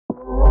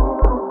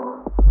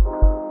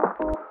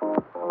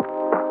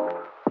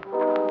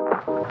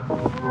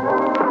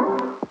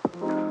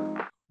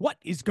What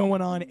is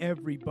going on,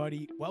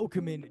 everybody?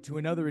 Welcome in to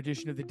another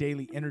edition of the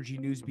Daily Energy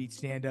Newsbeat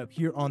Stand-Up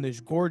here on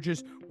this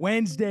gorgeous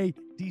Wednesday,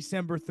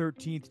 December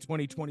 13th,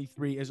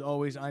 2023. As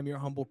always, I'm your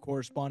humble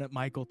correspondent,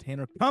 Michael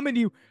Tanner, coming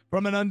to you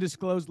from an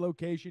undisclosed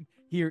location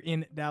here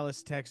in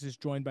Dallas, Texas,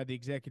 joined by the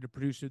executive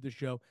producer of the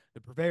show,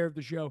 the purveyor of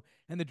the show,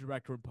 and the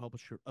director and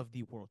publisher of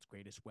the world's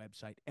greatest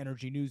website,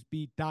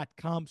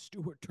 EnergyNewsbeat.com,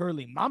 Stuart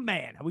Turley. My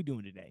man, how we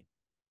doing today?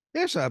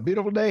 It's a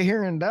beautiful day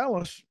here in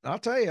Dallas. I'll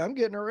tell you, I'm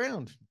getting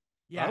around.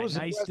 Yeah,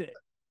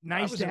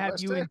 nice to have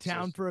you in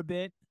town for a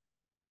bit.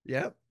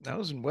 Yep, I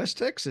was in West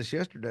Texas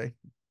yesterday.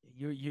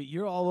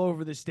 You're all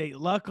over the state.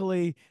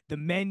 Luckily, the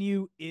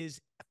menu is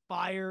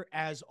fire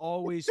as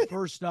always.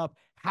 First up,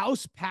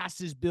 House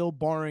passes bill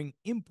barring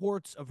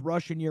imports of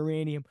Russian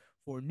uranium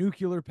for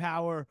nuclear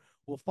power.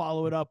 We'll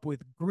follow it up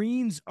with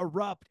Greens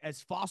erupt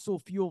as fossil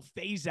fuel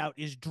phase out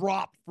is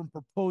dropped from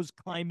proposed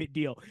climate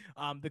deal.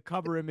 The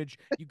cover image,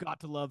 you got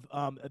to love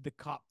the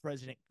COP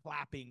president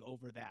clapping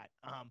over that.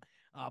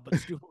 But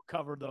Stu will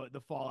cover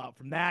the fallout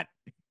from that.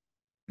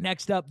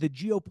 Next up, the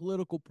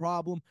geopolitical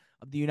problem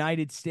of the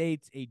United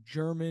States, a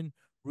German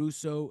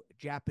Russo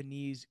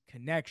Japanese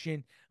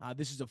connection.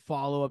 This is a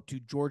follow-up to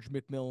George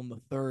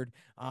McMillan III,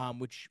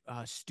 which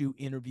Stu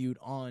interviewed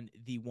on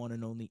the one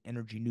and only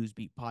Energy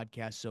Newsbeat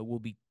podcast. So we'll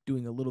be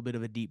doing a little bit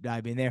of a deep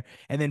dive in there.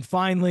 And then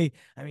finally,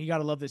 I mean, you got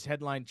to love this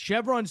headline.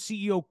 Chevron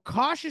CEO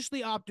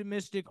cautiously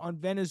optimistic on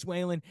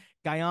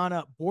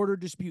Venezuelan-Guyana border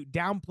dispute,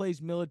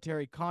 downplays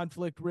military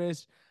conflict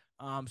risk.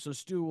 So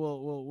Stu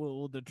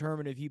will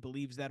determine if he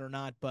believes that or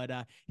not, but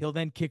he'll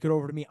then kick it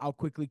over to me. I'll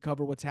quickly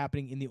cover what's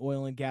happening in the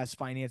oil and gas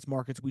finance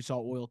markets. We saw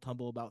oil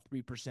tumble about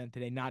 3%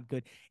 today. Not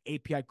good.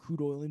 API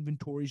crude oil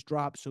inventories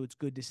drop, so it's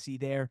good to see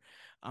there.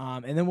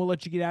 And then we'll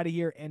let you get out of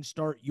here and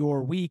start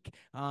your week.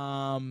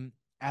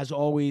 As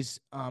always,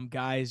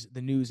 guys,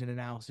 the news and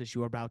analysis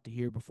you are about to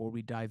hear before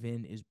we dive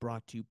in is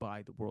brought to you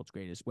by the world's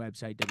greatest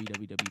website,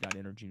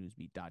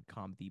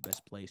 www.energynewsbeat.com, the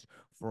best place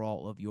for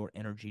all of your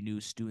energy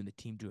news. Stu and the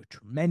team do a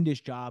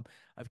tremendous job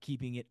of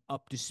keeping it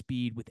up to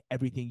speed with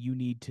everything you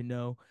need to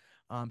know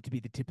to be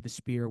the tip of the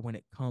spear when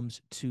it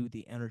comes to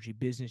the energy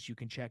business. You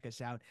can check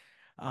us out.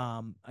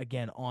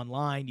 Again,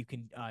 online, you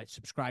can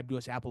subscribe to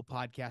us, Apple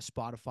Podcasts,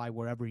 Spotify,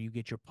 wherever you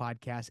get your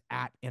podcasts,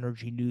 at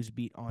Energy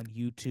Newsbeat on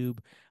YouTube.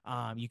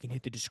 You can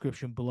hit the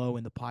description below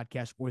in the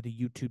podcast or the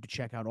YouTube to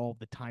check out all of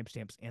the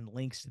timestamps and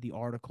links to the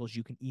articles.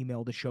 You can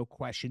email the show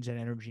questions at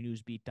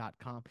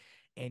energynewsbeat.com,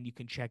 and you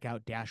can check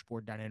out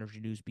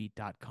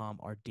dashboard.energynewsbeat.com,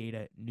 our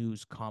data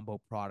news combo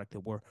product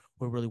that we're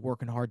really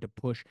working hard to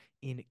push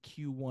in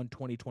Q1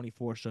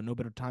 2024. So no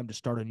better time to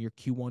start on your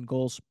Q1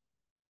 goals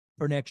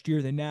for next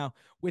year than now.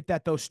 With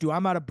that, though, Stu,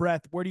 I'm out of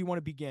breath. Where do you want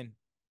to begin?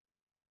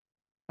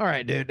 All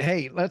right, dude.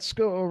 Hey, let's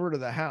go over to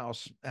the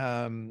House.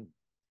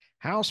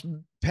 House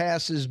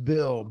passes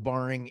bill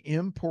barring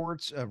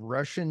imports of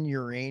Russian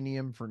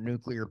uranium for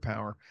nuclear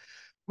power.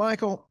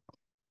 Michael,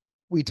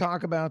 we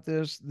talk about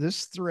this.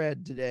 This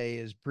thread today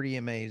is pretty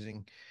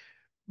amazing.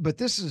 But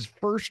this is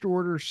first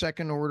order,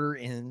 second order,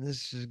 and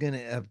this is going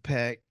to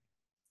affect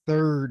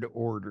third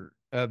order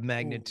of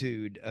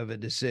magnitude of a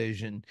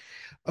decision.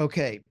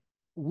 Okay.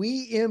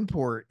 We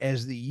import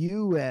as the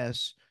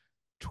U.S.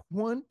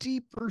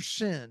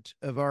 20%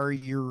 of our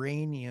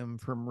uranium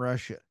from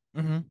Russia.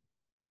 Mm-hmm.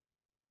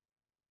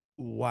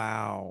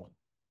 Wow.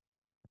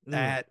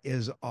 That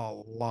is a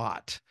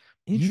lot.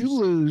 You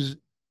lose.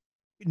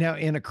 Now,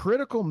 in a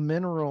critical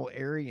mineral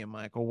area,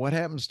 Michael, what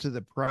happens to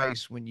the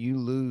price when you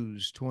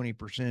lose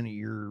 20% of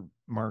your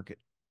market?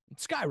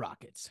 It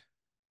skyrockets.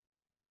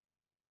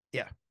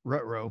 Yeah,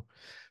 ruh-roh.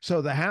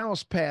 So the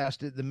House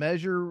passed it. The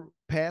measure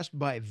passed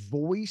by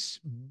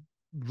voice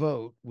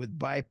vote with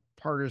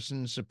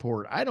bipartisan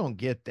support. I don't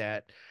get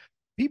that.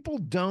 People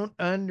don't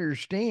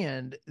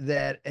understand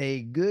that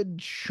a good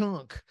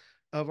chunk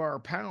of our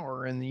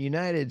power in the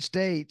United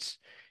States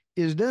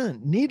is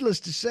done. Needless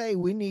to say,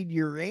 we need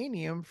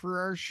uranium for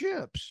our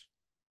ships.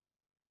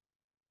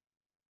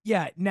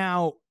 Yeah.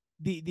 Now,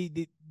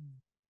 the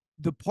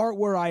part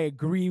where I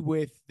agree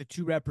with the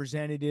two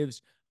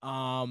representatives,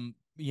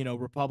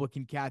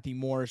 Republican Kathy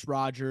Morris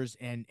Rogers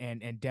and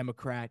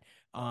Democrat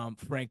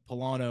Frank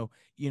Polano,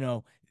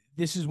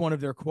 this is one of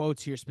their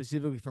quotes here,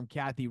 specifically from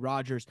Kathy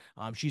Rogers.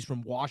 She's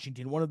from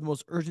Washington. One of the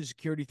most urgent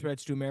security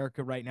threats to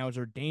America right now is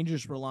our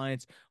dangerous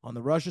reliance on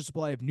the Russian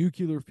supply of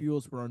nuclear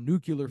fuels for our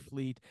nuclear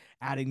fleet,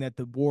 adding that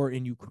the war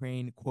in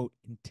Ukraine, quote,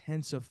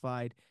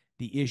 intensified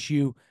the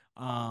issue.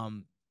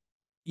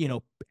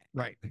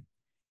 Right.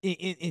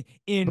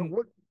 In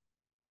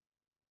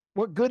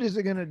what good is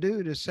it going to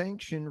do to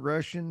sanction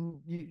Russian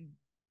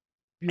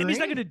And it's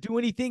not going to do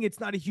anything.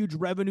 It's not a huge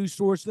revenue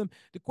source for them.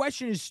 The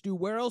question is, Stu,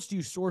 where else do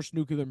you source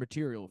nuclear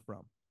material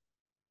from?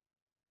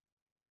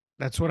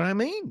 That's what I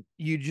mean.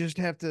 You just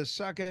have to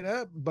suck it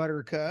up,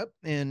 buttercup,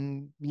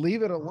 and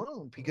leave it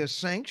alone because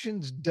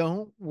sanctions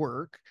don't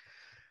work.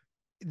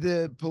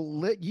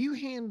 You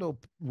handle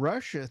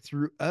Russia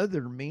through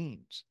other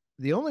means.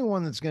 The only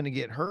one that's going to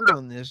get hurt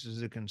on this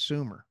is the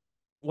consumer.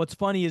 What's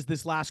funny is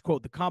this last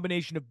quote: the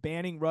combination of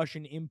banning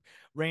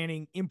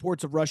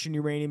imports of Russian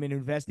uranium and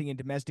investing in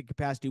domestic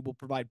capacity will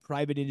provide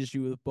private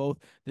industry with both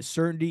the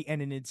certainty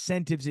and an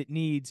incentives it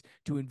needs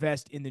to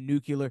invest in the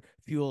nuclear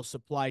fuel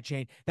supply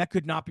chain. That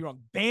could not be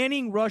wrong.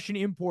 Banning Russian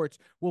imports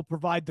will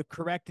provide the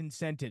correct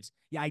incentives.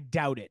 Yeah, I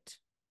doubt it.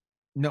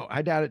 No,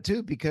 I doubt it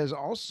too, because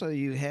also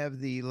you have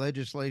the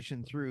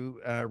legislation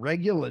through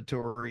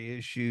regulatory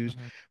issues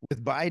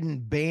with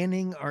Biden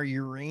banning our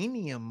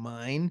uranium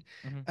mine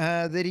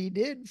that he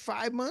did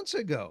 5 months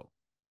ago.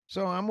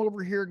 So I'm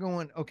over here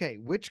going, okay,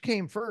 which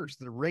came first,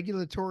 the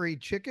regulatory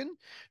chicken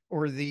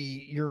or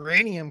the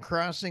uranium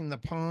crossing the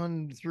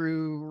pond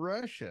through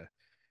Russia?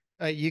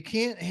 You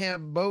can't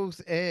have both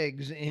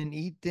eggs and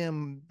eat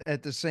them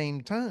at the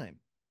same time.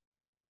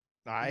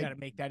 You got to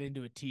make that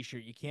into a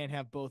t-shirt. You can't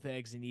have both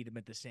eggs and eat them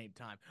at the same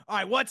time. All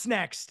right, what's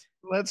next?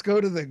 Let's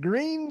go to the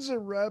Greens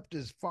erupt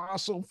as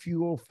fossil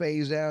fuel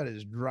phase out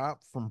is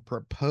dropped from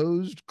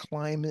proposed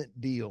climate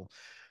deal.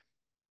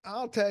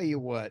 I'll tell you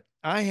what,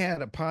 I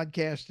had a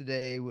podcast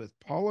today with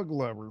Paula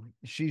Glover.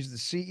 She's the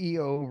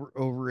CEO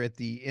over at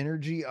the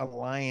Energy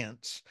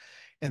Alliance,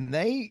 and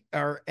they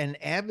are an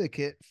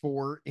advocate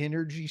for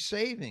energy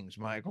savings,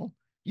 Michael.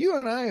 You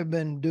and I have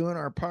been doing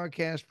our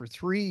podcast for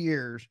 3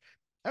 years.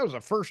 That was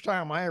the first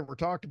time I ever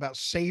talked about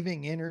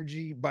saving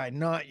energy by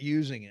not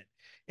using it.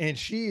 And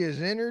she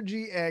is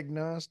energy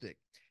agnostic.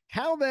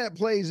 How that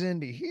plays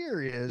into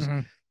here is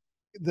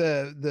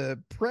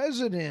the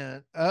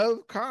president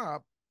of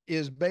COP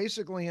is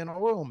basically an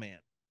oil man.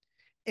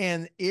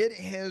 And it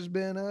has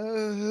been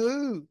a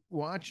hoot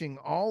watching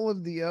all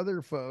of the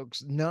other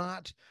folks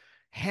not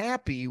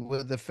happy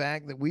with the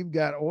fact that we've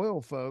got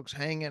oil folks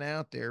hanging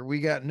out there.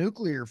 We got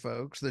nuclear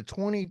folks, the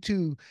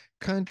 22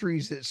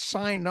 countries that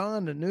signed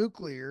on to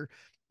nuclear.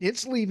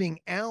 It's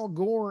leaving Al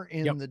Gore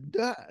in the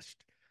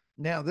dust.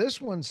 Now, this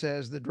one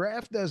says the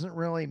draft doesn't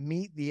really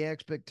meet the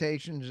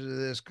expectations of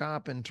this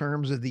COP in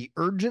terms of the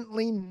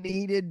urgently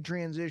needed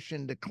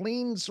transition to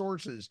clean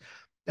sources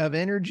of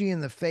energy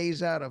and the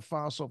phase out of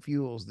fossil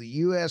fuels. The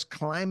U.S.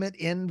 climate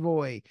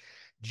envoy,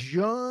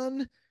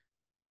 John,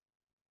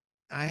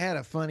 I had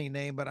a funny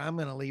name, but I'm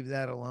going to leave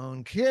that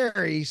alone.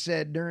 Kerry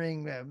said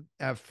during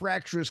a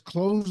fractious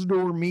closed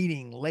door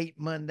meeting late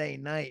Monday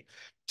night,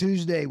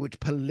 Tuesday, which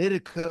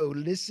Politico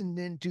listened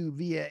into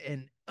via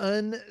an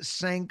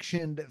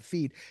unsanctioned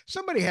feed.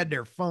 Somebody had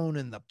their phone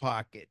in the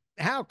pocket.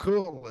 How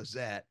cool is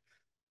that?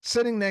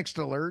 Sitting next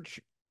to Lurch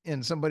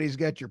and somebody's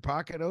got your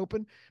pocket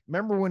open.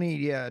 Remember when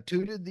he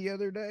tooted the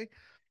other day?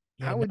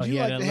 Yeah, how would you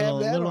like to have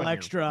that? Little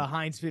extra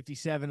Heinz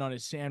 57 on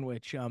his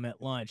sandwich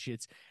at lunch.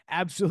 It's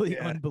absolutely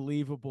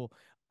unbelievable.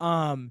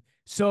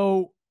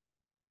 So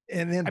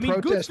and then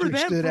protesters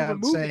stood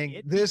out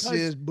saying this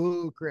is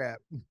bull crap.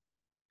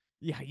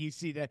 Yeah, you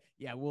see that.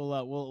 Yeah,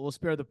 we'll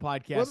spare the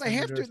podcast. Well, they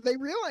have to. They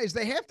realize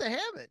they have to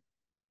have it.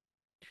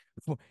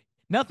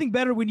 Nothing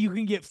better when you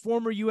can get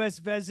former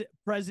U.S.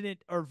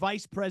 President or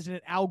Vice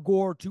President Al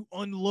Gore to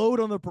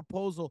unload on the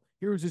proposal.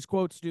 Here's his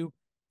quote, Stu.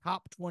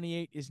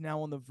 COP28 is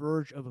now on the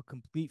verge of a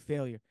complete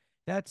failure.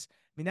 That's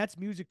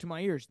music to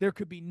my ears. There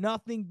could be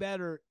nothing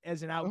better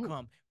as an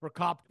outcome for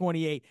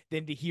COP28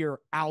 than to hear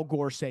Al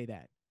Gore say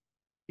that.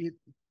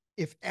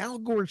 If Al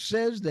Gore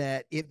says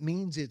that, it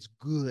means it's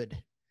good.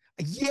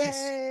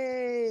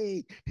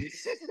 Yay!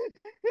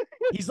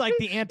 He's like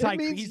the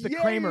he's the yay!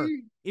 Kramer.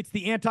 It's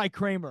the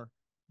anti-Kramer.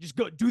 Just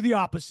go do the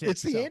opposite.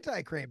 It's the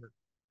anti-Kramer.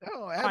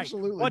 Oh,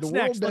 absolutely. Right, what's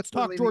next? Let's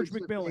talk George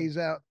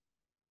McMillan.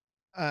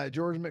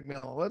 George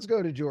McMillan. Let's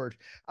go to George.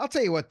 I'll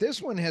tell you what,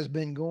 this one has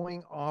been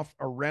going off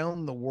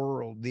around the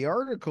world. The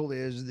article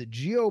is The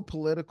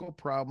Geopolitical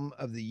Problem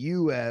of the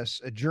U.S.,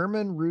 a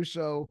German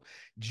Russo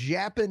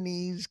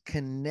Japanese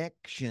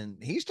connection.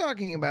 He's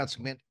talking about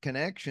some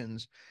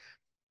connections.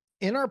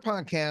 In our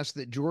podcast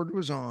that George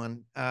was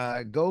on,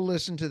 go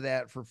listen to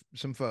that for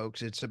some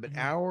folks. It's an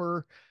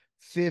hour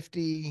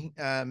 50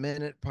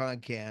 minute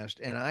podcast.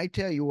 And I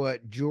tell you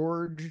what,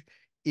 George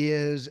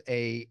is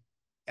a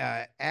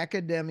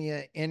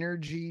academia,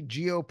 energy,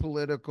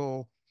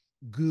 geopolitical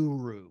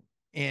guru.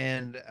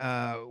 And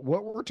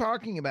what we're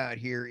talking about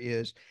here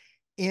is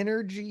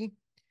energy.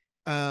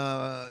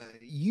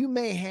 You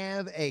may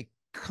have a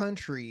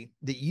country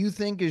that you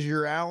think is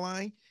your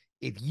ally.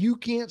 If you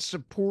can't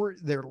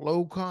support their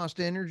low-cost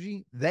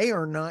energy, they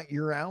are not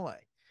your ally.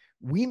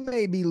 We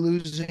may be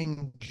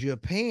losing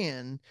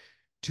Japan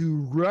to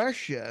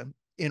Russia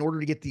in order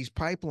to get these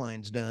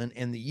pipelines done,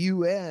 and the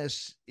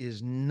U.S.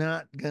 is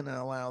not going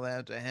to allow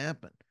that to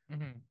happen.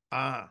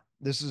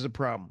 This is a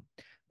problem.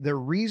 The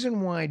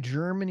reason why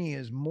Germany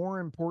is more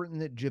important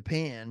than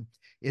Japan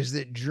is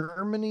that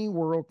Germany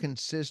will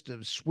consist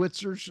of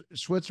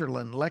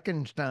Switzerland,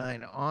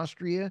 Liechtenstein,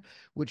 Austria,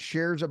 which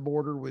shares a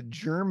border with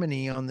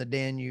Germany on the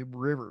Danube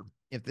River.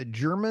 If the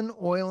German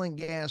oil and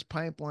gas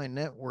pipeline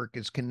network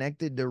is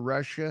connected to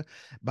Russia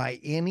by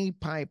any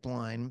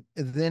pipeline,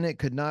 then it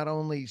could not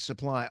only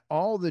supply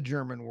all the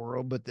German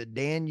world, but the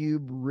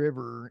Danube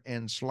River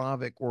and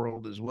Slavic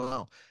world as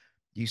well.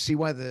 Do you see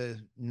why the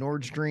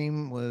Nord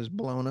Stream was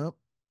blown up?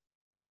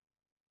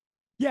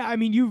 Yeah, I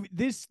mean,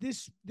 this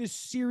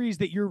series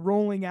that you're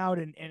rolling out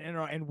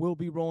and will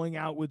be rolling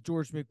out with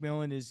George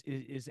McMillan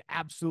is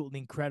absolutely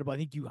incredible. I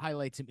think you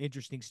highlight some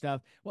interesting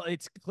stuff. Well,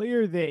 it's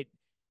clear that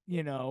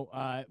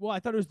well, I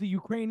thought it was the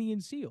Ukrainian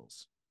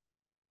SEALs.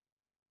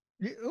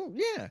 Oh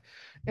yeah,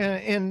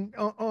 and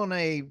on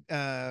a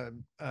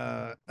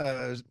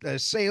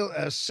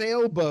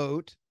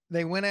sailboat,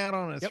 they went out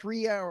on a Yep.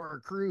 3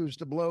 hour cruise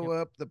to blow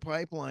Yep. up the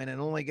pipeline and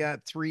only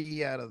got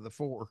 3 out of the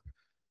 4. Yeah.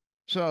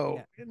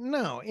 So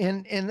no,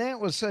 and that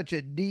was such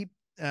a deep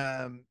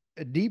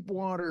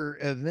water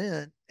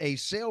event. A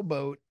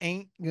sailboat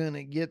ain't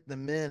gonna get the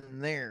men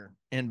there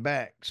and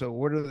back. So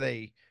what are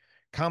they,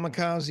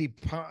 kamikaze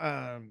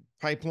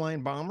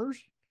pipeline bombers?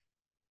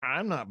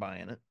 I'm not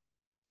buying it.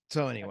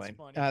 So That's anyway,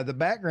 funny. the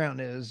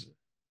background is,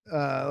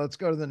 let's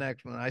go to the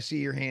next one. I see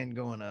your hand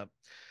going up.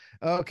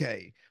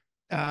 Okay.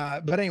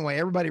 But anyway,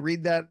 everybody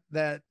read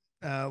that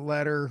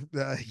letter.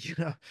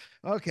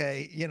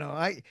 Okay.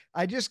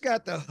 I just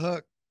got the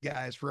hook,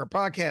 guys, for our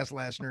podcast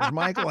listeners.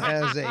 Michael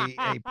has a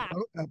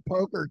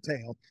poker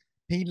tail.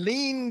 He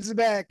leans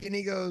back and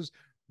he goes,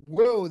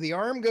 "Whoa!" The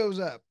arm goes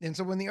up, and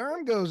so when the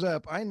arm goes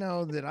up, I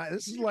know that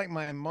this is like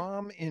my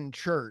mom in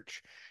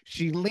church.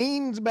 She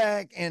leans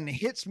back and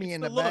hits me It's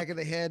in the the back look. of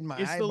the head. My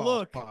It's the eyeballs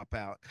look. pop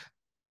out.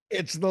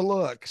 It's the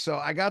look. So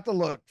I got the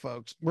look,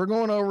 folks. We're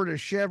going over to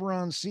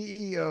Chevron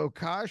CEO,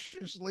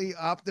 cautiously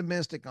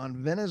optimistic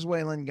on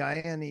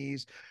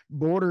Venezuelan-Guyanese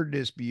border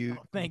dispute,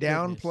 Oh, thank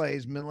goodness.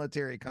 downplays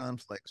military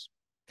conflicts.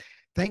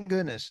 Thank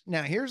goodness.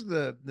 Now, here's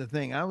the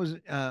thing. I was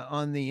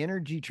on the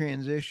energy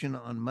transition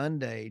on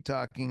Monday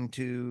talking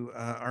to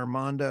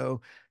Armando,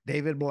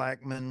 David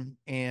Blackman,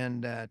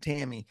 and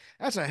Tammy.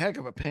 That's a heck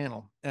of a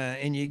panel.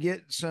 And you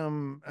get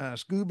some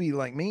Scooby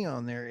like me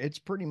on there. It's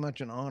pretty much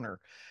an honor.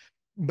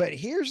 But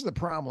here's the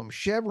problem.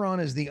 Chevron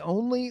is the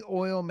only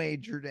oil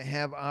major to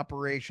have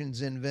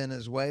operations in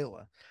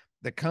Venezuela.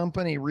 The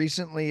company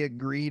recently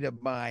agreed to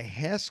buy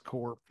Hess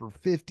Corp for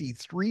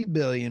 53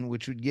 billion,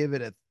 which would give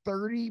it a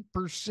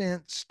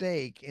 30%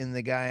 stake in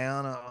the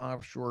Guyana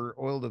offshore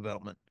oil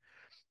development.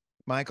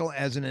 Michael,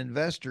 as an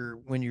investor,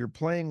 when you're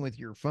playing with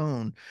your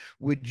phone,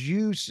 would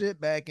you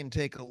sit back and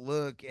take a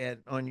look at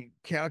on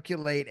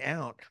calculate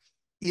out,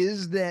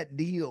 is that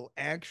deal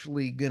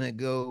actually going to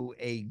go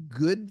a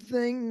good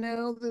thing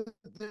now that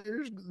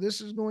this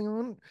is going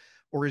on,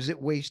 or is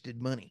it wasted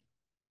money?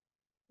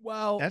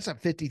 Well, That's a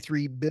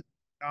 $53 billion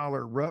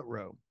rut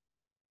row.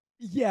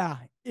 yeah,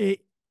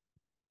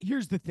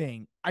 here's the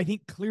thing. I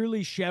think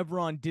clearly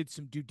Chevron did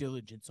some due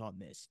diligence on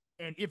this.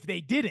 And if they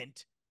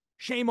didn't,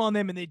 shame on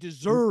them and they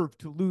deserve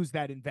to lose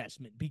that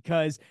investment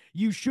because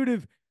you should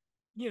have,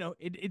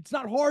 it's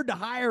not hard to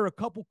hire a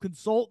couple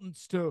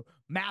consultants to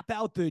map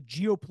out the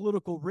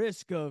geopolitical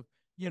risk of,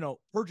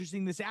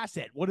 purchasing this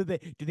asset. What do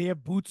they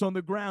have boots on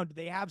the ground? Do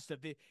they have stuff?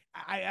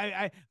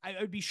 I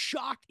would be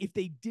shocked if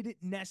they didn't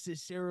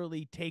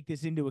necessarily take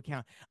this into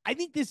account. I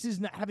think this is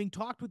not, having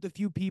talked with a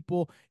few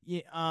people,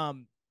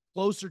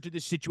 closer to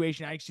this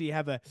situation. I actually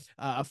have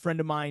a friend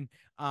of mine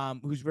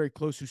who's very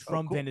close, who's Oh,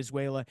 from cool.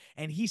 Venezuela,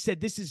 and he said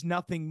this is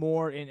nothing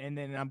more. And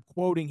then I'm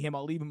quoting him.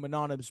 I'll leave him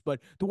anonymous, but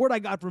the word I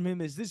got from him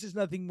is this is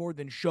nothing more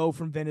than show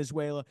from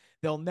Venezuela.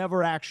 They'll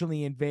never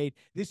actually invade.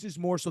 This is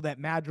more so that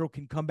Maduro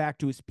can come back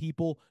to his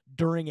people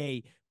during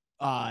an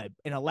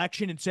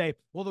election and say,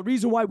 well, the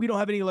reason why we don't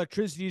have any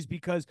electricity is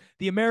because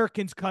the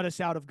Americans cut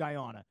us out of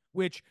Guyana,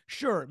 which,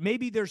 sure,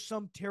 maybe there's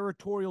some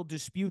territorial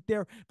dispute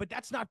there, but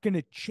that's not going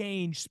to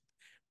change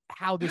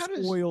how How this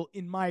does oil,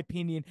 in my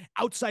opinion,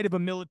 outside of a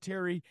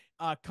military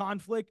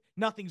conflict,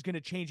 nothing's going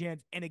to change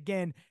hands. And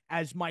again,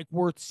 as Mike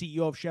Wirth,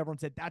 CEO of Chevron,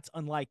 said, that's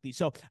unlikely.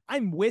 So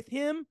I'm with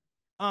him,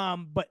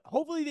 but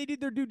hopefully they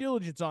did their due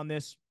diligence on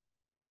this.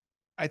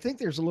 I think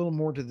there's a little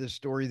more to this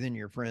story than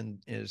your friend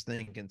is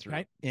thinking through.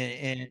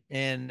 Okay.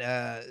 And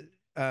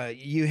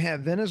you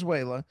have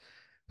Venezuela,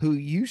 who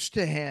used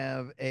to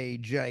have a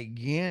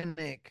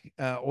gigantic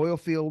oil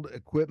field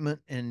equipment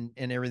and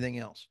everything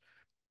else.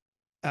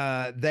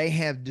 They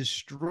have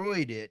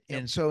destroyed it. Yep.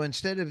 And so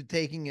instead of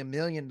taking $1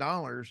 million,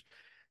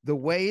 the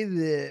way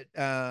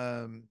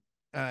that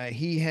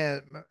he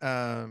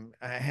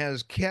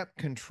has kept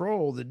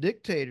control, the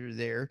dictator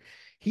there,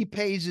 he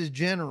pays his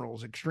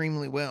generals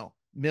extremely well.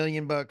 $1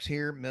 million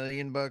here, $1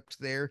 million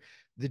there.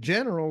 The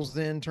generals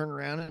then turn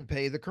around and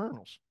pay the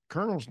colonels.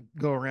 Colonels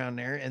go around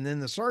there, and then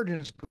the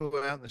sergeants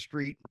go out in the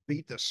street,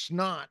 beat the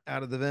snot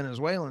out of the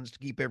Venezuelans to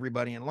keep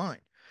everybody in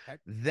line. Okay.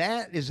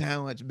 That is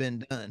how it's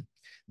been done.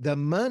 The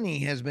money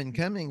has been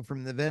coming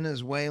from the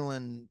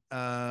Venezuelan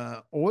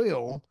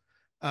oil,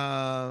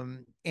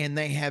 and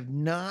they have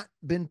not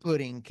been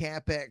putting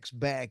capex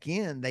back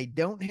in. They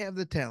don't have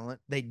the talent.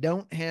 They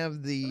don't have Oh,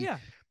 the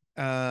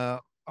yeah.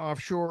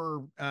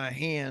 offshore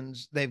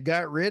hands. They've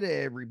got rid of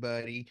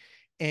everybody.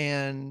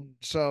 And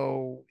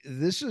so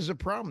this is a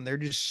problem. They're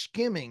just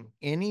skimming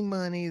any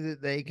money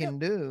that they Yep. can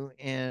do.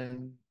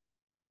 And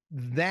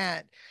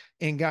that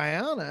in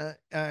Guyana,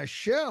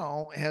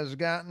 Shell has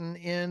gotten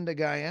into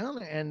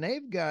Guyana and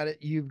they've got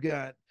it. You've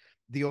got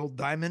the old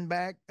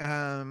Diamondback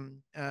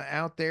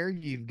out there.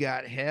 You've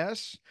got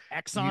Hess.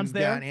 Exxon's You've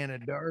there. got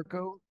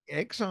Anadarko.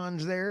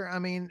 Exxon's there. I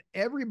mean,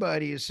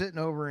 everybody is sitting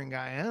over in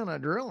Guyana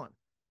drilling.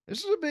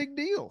 This is a big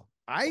deal.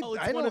 Well,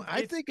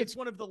 I think it's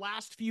one of the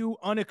last few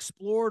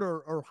unexplored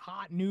or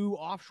hot new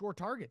offshore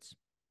targets.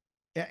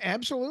 yeah,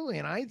 absolutely.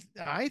 And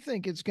I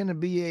think it's going to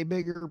be a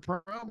bigger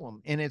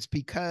problem. And it's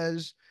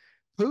because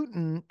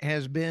Putin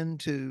has been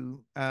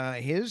to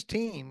his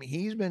team.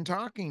 He's been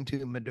talking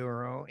to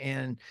Maduro,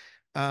 and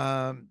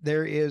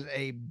there is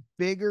a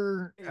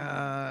bigger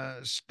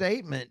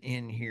statement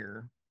in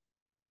here.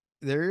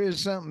 There is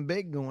something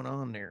big going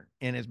on there,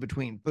 and it's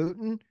between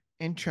Putin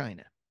and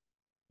China.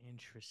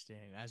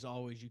 Interesting. As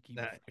always, you keep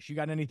Uh, it fresh. You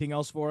got anything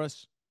else for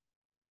us?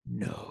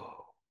 no,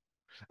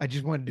 I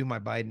just want to do my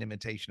Biden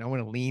imitation. I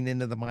want to lean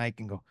into the mic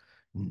and go,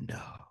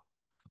 no.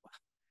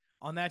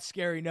 On that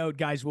scary note,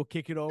 guys, we'll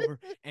kick it over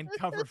and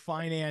cover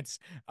finance.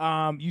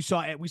 We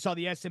saw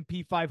the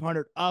S&P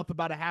 500 up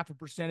about a half a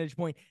percentage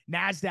point,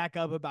 Nasdaq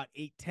up about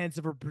 0.8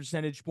 of a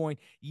percentage point.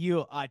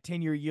 Yield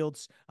 10-year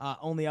yields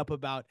only up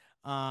about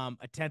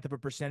a tenth of a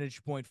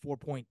percentage point,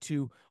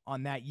 4.2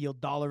 on that yield.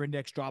 Dollar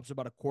index drops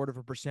about a quarter of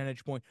a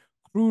percentage point.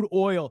 Crude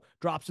oil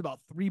drops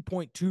about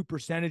 3.2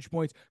 percentage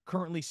points.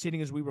 Currently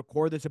sitting as we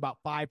record this about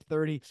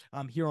 5:30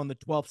 here on the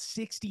 12th,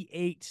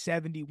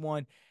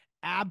 68.71.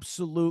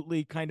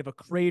 Absolutely kind of a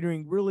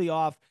cratering, really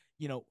off,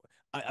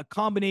 a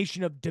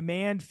combination of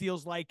demand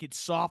feels like it's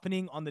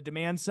softening on the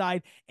demand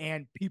side,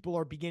 and people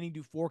are beginning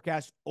to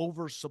forecast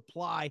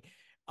oversupply.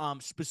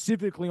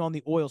 Specifically on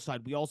the oil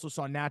side, we also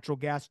saw natural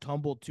gas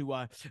tumble to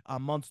a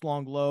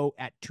months-long low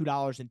at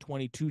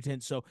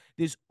 $2.22. So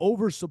this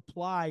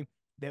oversupply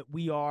that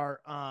we are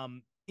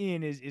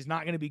in is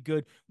not going to be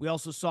good. We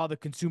also saw the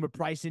consumer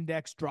price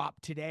index drop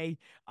today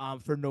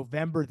for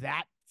November.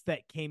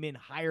 That came in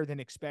higher than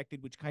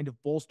expected, which kind of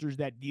bolsters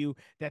that view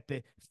that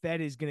the Fed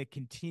is going to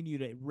continue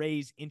to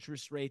raise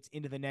interest rates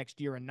into the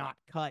next year and not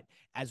cut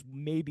as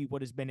maybe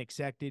what has been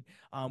expected.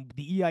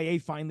 The EIA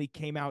finally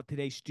came out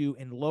today, Stu,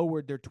 and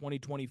lowered their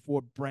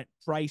 2024 Brent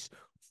price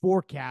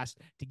forecast.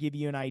 To give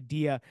you an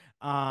idea,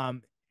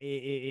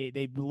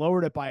 they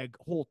lowered it by a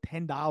whole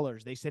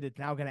 $10. They said it's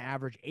now going to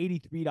average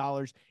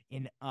 $83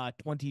 in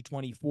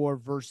 2024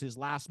 versus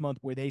last month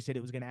where they said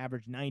it was going to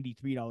average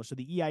 $93. So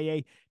the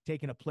EIA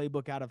taking a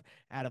playbook out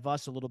of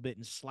us a little bit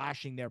and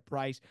slashing their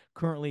price.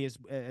 Currently,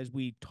 as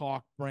we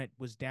talk, Brent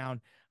was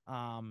down.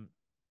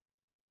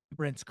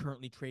 Brent's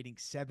currently trading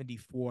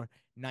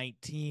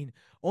 74.19.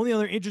 Only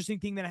other interesting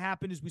thing that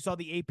happened is we saw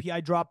the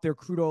API drop their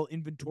crude oil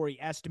inventory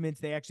estimates.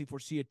 They actually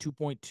foresee a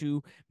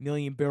 2.2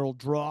 million barrel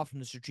draw from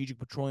the Strategic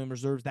Petroleum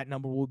Reserves. That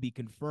number will be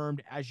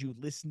confirmed as you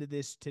listen to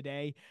this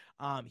today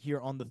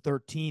here on the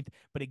 13th.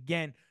 But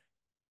again,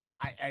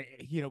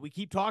 we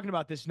keep talking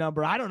about this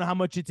number. I don't know how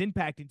much it's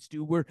impacting,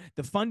 Stu. Where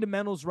the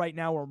fundamentals right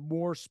now are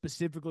more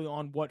specifically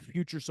on what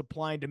future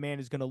supply and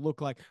demand is going to look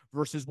like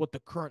versus what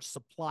the current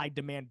supply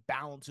demand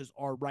balances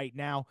are right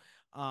now.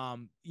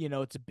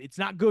 It's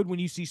not good when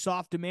you see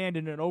soft demand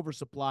and an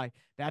oversupply.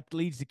 That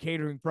leads to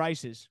catering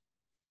prices.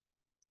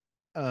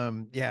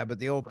 Yeah, but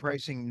the old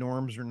pricing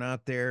norms are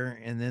not there.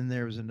 And then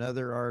there was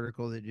another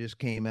article that just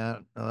came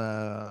out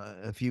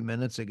a few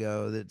minutes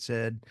ago that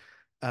said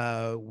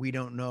we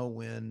don't know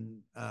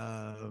when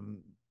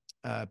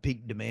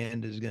peak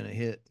demand is going to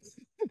hit.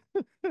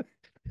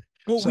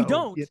 Well, we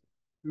don't.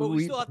 But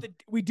we still have to.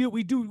 We do.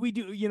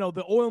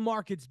 The oil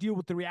markets deal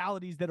with the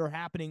realities that are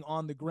happening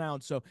on the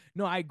ground. So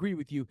no, I agree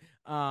with you.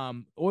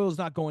 Oil's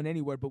not going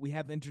anywhere, but we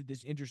have entered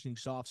this interesting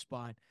soft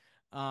spot.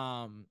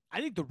 I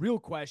think the real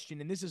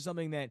question, and this is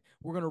something that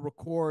we're going to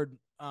record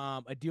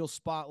a deal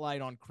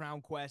spotlight on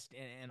Crown Quest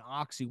and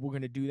Oxy. We're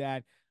going to do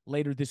that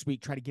later this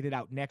week, try to get it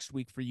out next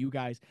week for you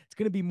guys. It's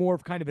going to be more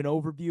of kind of an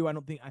overview. I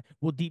don't think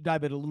we'll deep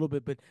dive it a little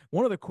bit, but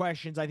one of the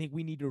questions I think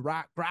we need to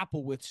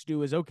grapple with,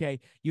 Stu, is okay,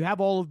 you have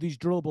all of these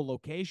drillable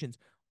locations.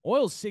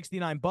 Oil's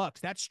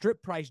 $69. That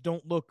strip price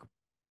doesn't look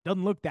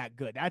that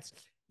good. That's,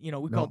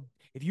 call,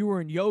 if you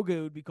were in yoga,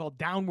 it would be called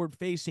downward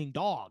facing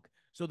dog.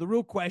 So the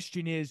real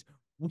question is,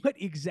 what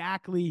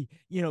exactly,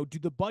 do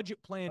the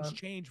budget plans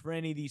change for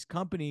any of these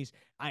companies?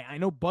 I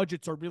know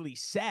budgets are really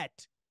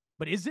set,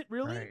 but is it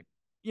really? Right.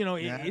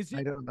 Is it?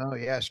 I don't know.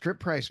 Yeah, strip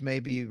price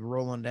may be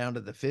rolling down to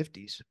the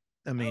 50s.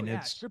 I mean,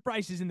 it's strip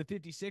prices in the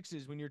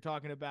 56s when you're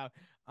talking about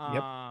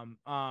yep.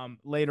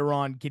 Later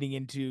on getting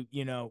into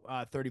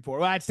 34.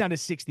 Well, it's down to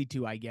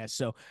 62, I guess.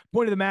 So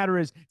point of the matter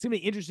is it's gonna be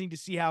interesting to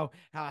see how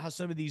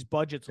some of these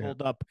budgets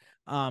hold up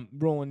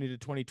rolling into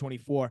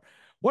 2024.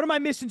 What am I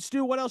missing,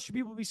 Stu? What else should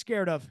people be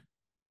scared of?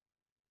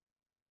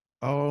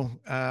 Oh,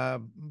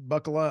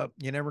 buckle up.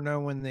 You never know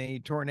when the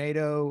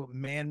tornado,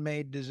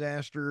 man-made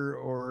disaster,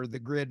 or the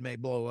grid may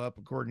blow up,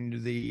 according to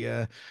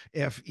the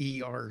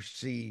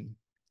FERC.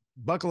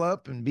 Buckle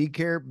up and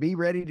be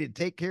ready to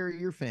take care of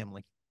your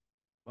family.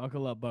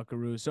 Buckle up,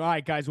 buckaroos. So, all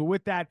right, guys. Well,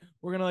 with that,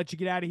 we're going to let you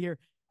get out of here.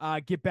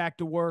 Get back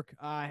to work.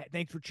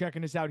 Thanks for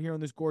checking us out here on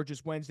this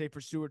gorgeous Wednesday.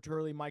 For Stuart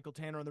Turley, Michael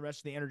Tanner, and the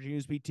rest of the Energy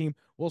Newsbeat team.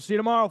 We'll see you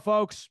tomorrow,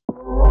 folks.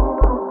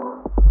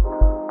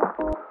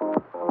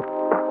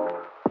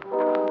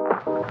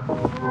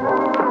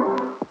 Bye.